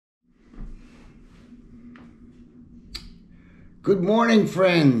Good morning,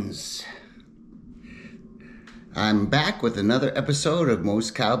 friends. I'm back with another episode of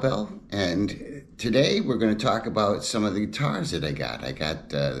Most Cowbell, and today we're going to talk about some of the guitars that I got. I got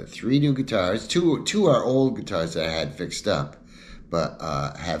 3 new guitars. Two are old guitars that I had fixed up, but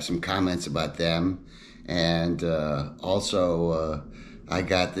I have some comments about them. And also, I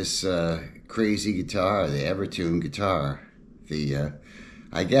got this crazy guitar, the Evertune guitar.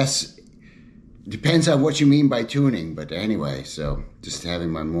 I guess depends on what you mean by tuning, but anyway, so just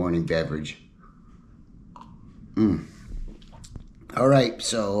having my morning beverage. All right,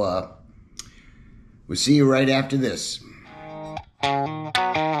 so we'll see you right after this.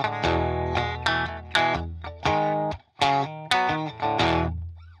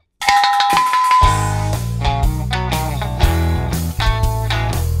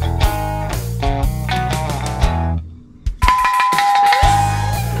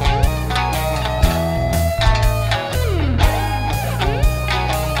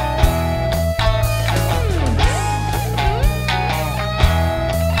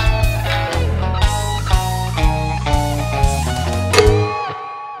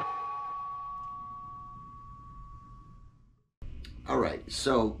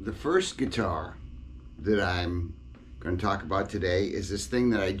 So the first guitar that I'm going to talk about today is this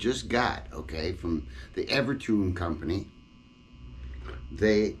thing that I just got, okay, from the Evertune company.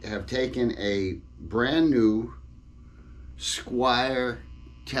 They have taken a brand new Squire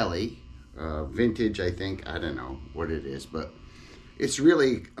Telly, vintage, I think. I don't know what it is, but it's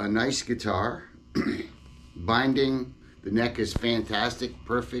really a nice guitar. Binding, the neck is fantastic,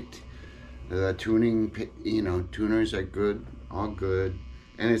 perfect. Tuning, tuners are good, all good.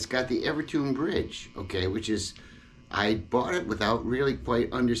 And it's got the Evertune bridge, okay, which is, I bought it without really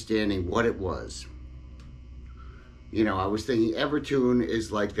quite understanding what it was. You know, I was thinking Evertune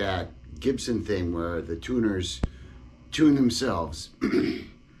is like that Gibson thing where the tuners tune themselves,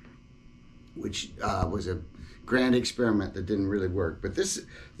 which was a grand experiment that didn't really work. But this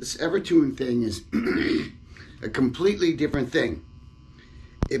Evertune thing is a completely different thing.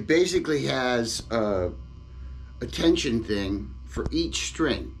 It basically has a tension thing for each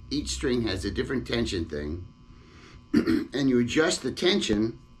string. Each string has a different tension thing. And you adjust the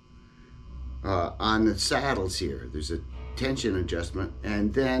tension on the saddles here. There's a tension adjustment.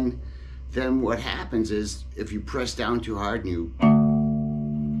 And then what happens is if you press down too hard and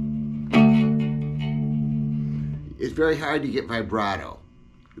it's very hard to get vibrato.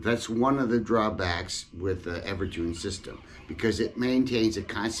 That's one of the drawbacks with the Evertune system because it maintains a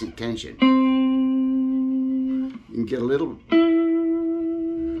constant tension. You can get a little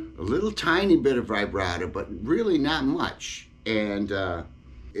tiny bit of vibrato, but really not much. And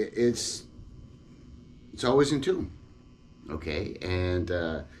it's always in tune, okay? And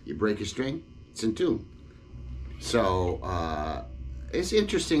you break a string, it's in tune. So it's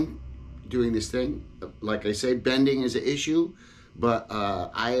interesting doing this thing. Like I say, bending is an issue, but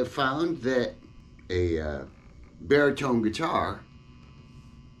I have found that a baritone guitar,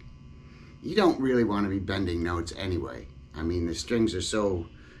 you don't really want to be bending notes anyway. I mean, the strings are so,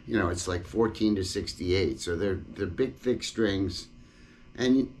 it's like 14 to 68, so they're big, thick strings,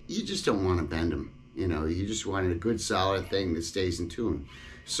 and you just don't want to bend them. You just want a good, solid thing that stays in tune.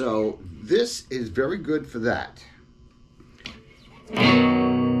 So this is very good for that.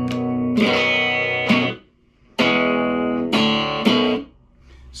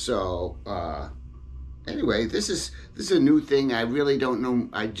 So anyway, this is a new thing. I really don't know.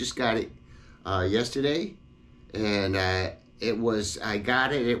 I just got it yesterday, and it was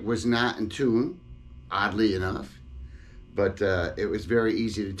not in tune, oddly enough, but it was very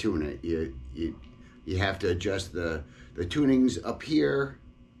easy to tune it. You have to adjust the tunings up here.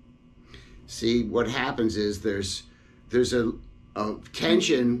 See, what happens is there's a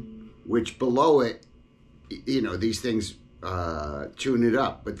tension which below it, these things tune it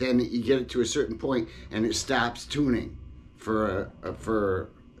up, but then you get it to a certain point and it stops tuning for a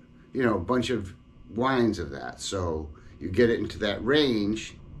bunch of winds of that. So you get it into that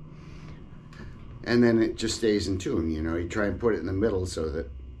range, and then it just stays in tune. You try and put it in the middle so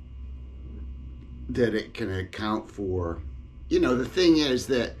that it can account for, the thing is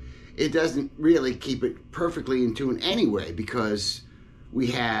that it doesn't really keep it perfectly in tune anyway, because we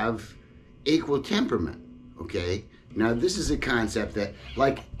have equal temperament, okay? Now this is a concept that,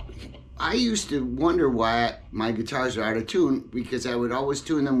 like, I used to wonder why my guitars are out of tune, because I would always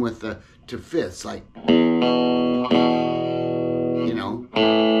tune them with to fifths, like,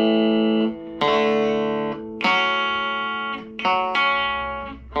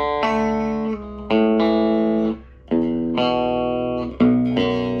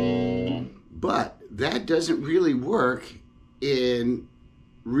 But that doesn't really work in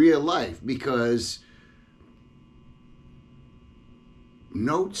real life, because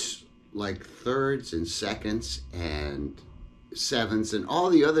notes like thirds and seconds and sevenths and all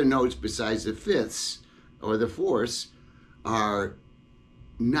the other notes besides the fifths or the fourths are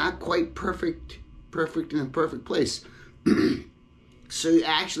not quite perfect in a perfect place. So you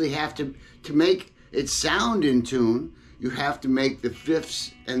actually have to make it sound in tune, you have to make the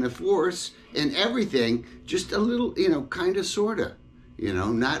fifths and the fourths and everything just a little, kind of, sort of,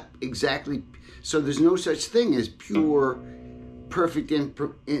 not exactly. So there's no such thing as pure, perfect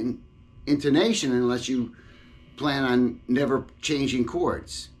intonation unless you plan on never changing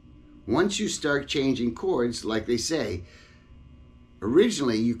chords. Once you start changing chords, like they say,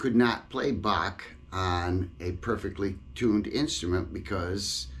 originally you could not play Bach on a perfectly tuned instrument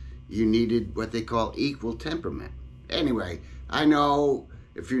because you needed what they call equal temperament. Anyway, I know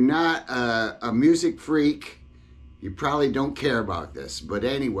if you're not a music freak, you probably don't care about this. But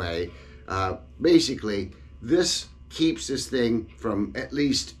anyway, basically, this keeps this thing from at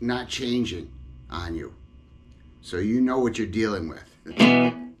least not changing on you. So you know what you're dealing with.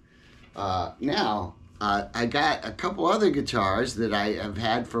 Now, I got a couple other guitars that I have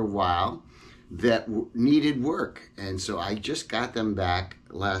had for a while that needed work. And so I just got them back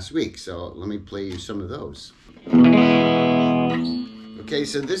last week. So let me play you some of those. Okay,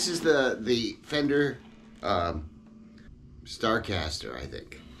 so this is the Fender Starcaster, I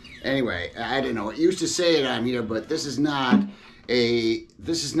think. Anyway, I don't know. It used to say it on here, but this is not the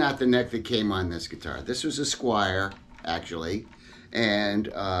neck that came on this guitar. This was a Squire, actually,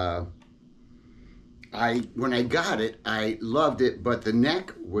 and when I got it, I loved it, but the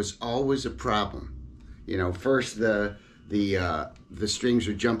neck was always a problem. First the strings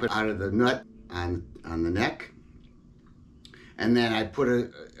were jumping out of the nut on the neck, and then I put a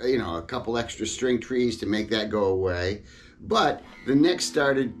couple extra string trees to make that go away, but the neck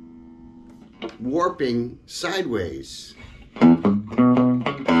started warping sideways.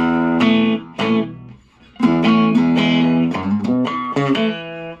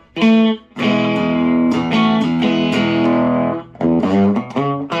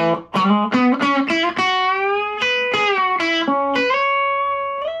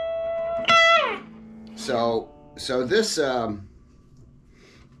 So this,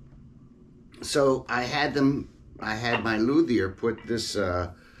 so I had my luthier put this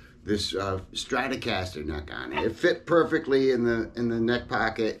Stratocaster neck on it. It fit perfectly in the neck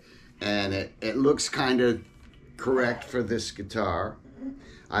pocket, and it looks kind of correct for this guitar.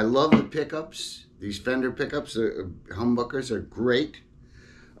 I love the pickups. These Fender pickups, humbuckers, are great.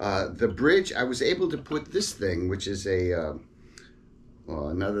 The bridge, I was able to put this thing, which is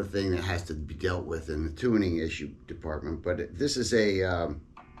another thing that has to be dealt with in the tuning issue department, but this is a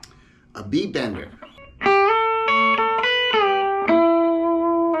B bender.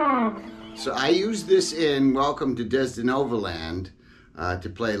 So I use this in Welcome to Desdenova Land to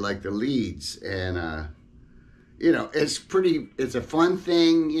play like the leads, and it's a fun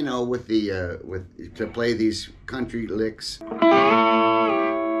thing, to play these country licks.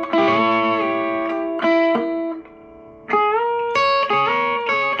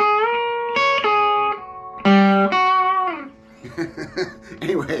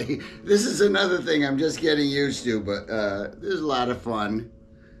 Anyway, this is another thing I'm just getting used to, but this is a lot of fun.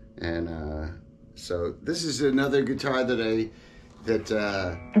 And so this is another guitar that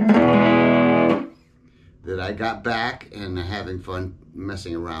I got back and having fun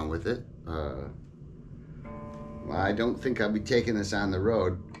messing around with it. Well, I don't think I'll be taking this on the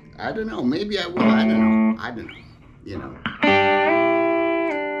road. I don't know. Maybe I will. I don't know.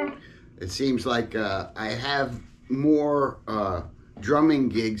 It seems like I have more drumming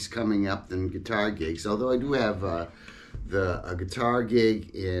gigs coming up than guitar gigs, although I do have a guitar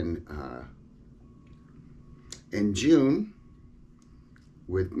gig in June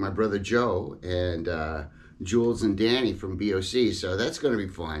with my brother Joe and Jules and Danny from BOC, so that's going to be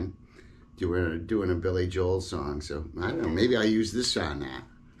fun, doing a Billy Joel song. So I don't know, maybe I'll use this on that.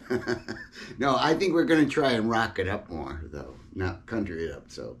 No, I think we're going to try and rock it up more, though, not country it up.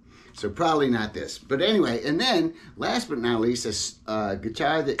 So probably not this. But anyway, and then last but not least, a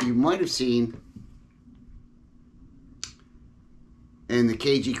guitar that you might have seen in the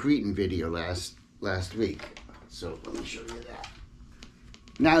KG Cretin video last week. So let me show you that.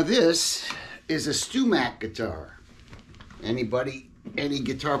 Now this is a Stumac guitar. Any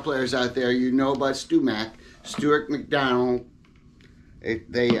guitar players out there, you know about Stumac. Stuart McDonald.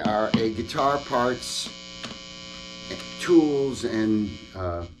 They are a guitar parts, tools, and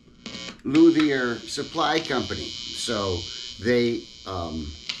luthier supply company. So they, so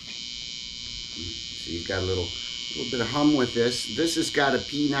you've got a little little bit of hum with this. This has got a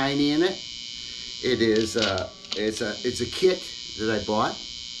P90 in it. It is it's a kit that I bought.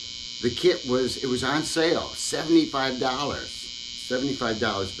 The kit was on sale, $75.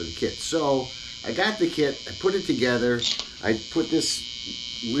 $75 for the kit. So I got the kit, I put it together, I put this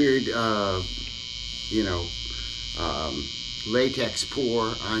weird latex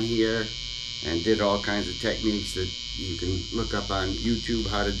pour on here and did all kinds of techniques that you can look up on YouTube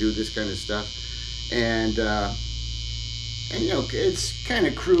how to do this kind of stuff. And it's kind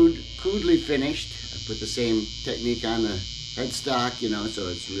of crudely finished. I put the same technique on the headstock, so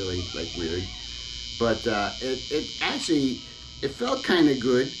it's really like weird. But it felt kind of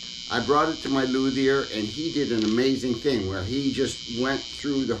good. I brought it to my luthier, and he did an amazing thing where he just went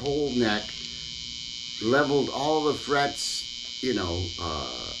through the whole neck, leveled all the frets,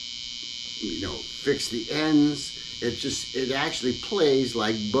 fixed the ends. It actually plays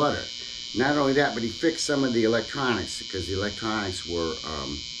like butter. Not only that, but he fixed some of the electronics because the electronics were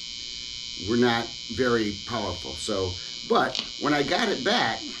not very powerful. So, but when I got it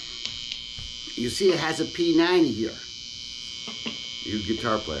back, you see it has a P90 here. You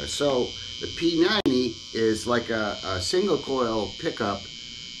guitar player. So the P90 is like a single coil pickup,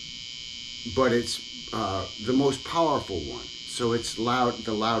 but it's the most powerful one. So it's the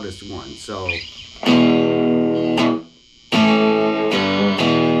loudest one. So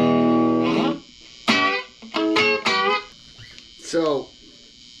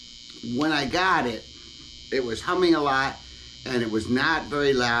when I got it, it was humming a lot, and it was not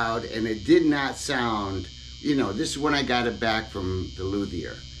very loud, and it did not sound, this is when I got it back from the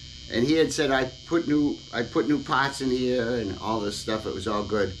luthier. And he had said I put new pots in here and all this stuff, it was all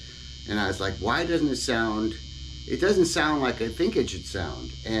good. And I was like, why doesn't it sound, it doesn't sound like I think it should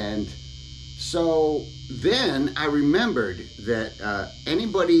sound. And so then I remembered that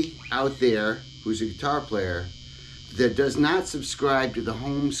anybody out there who's a guitar player that does not subscribe to the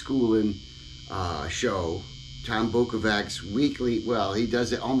homeschooling show, Tom Bokovac's weekly, well, he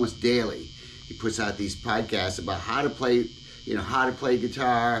does it almost daily. He puts out these podcasts about how to play,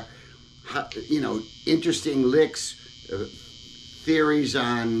 guitar, interesting licks, theories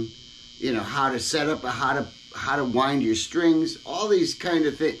on, how to set up, how to wind your strings, all these kind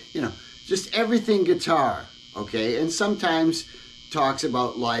of things, just everything guitar, okay? And sometimes talks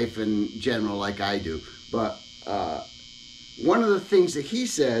about life in general like I do. But one of the things that he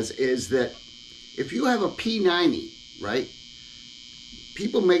says is that if you have a P90, right,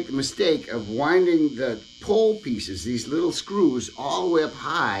 people make the mistake of winding the pole pieces, these little screws, all the way up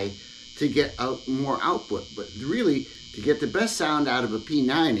high to get out more output. But really, to get the best sound out of a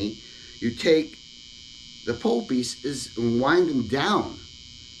P90, you take the pole pieces and wind them down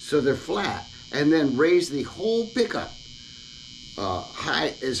so they're flat, and then raise the whole pickup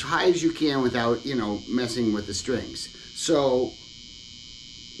as high as you can without, messing with the strings. So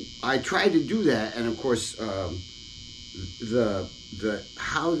I tried to do that, and of course,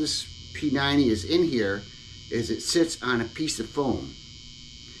 how this P90 is in here is it sits on a piece of foam,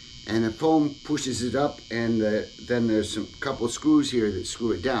 and the foam pushes it up, and then there's a couple of screws here that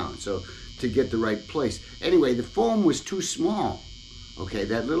screw it down, so to get the right place. Anyway, the foam was too small. Okay,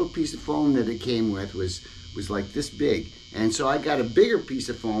 that little piece of foam that it came with was like this big, and so I got a bigger piece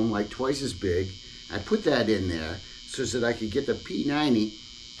of foam, like twice as big. I put that in there so that I could get the P90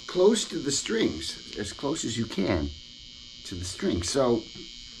 close to the strings, as close as you can to the strings. So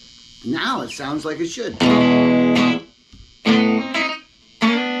now it sounds like it should.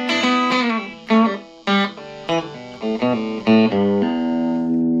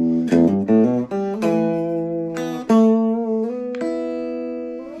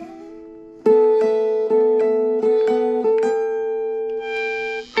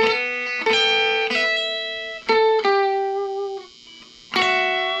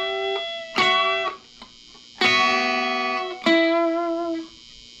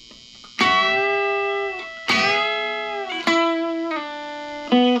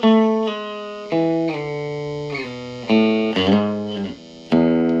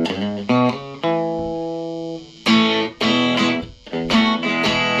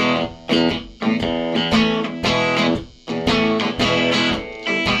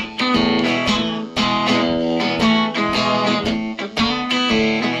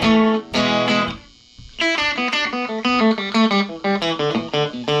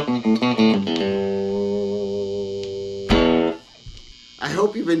 I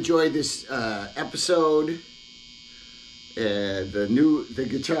hope you've enjoyed this episode. The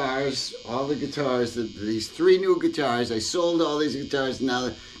guitars, all the guitars, these 3 new guitars. I sold all these guitars.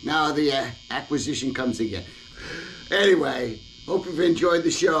 Now the acquisition comes again. Anyway, hope you've enjoyed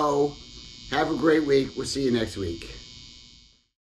the show. Have a great week. We'll see you next week.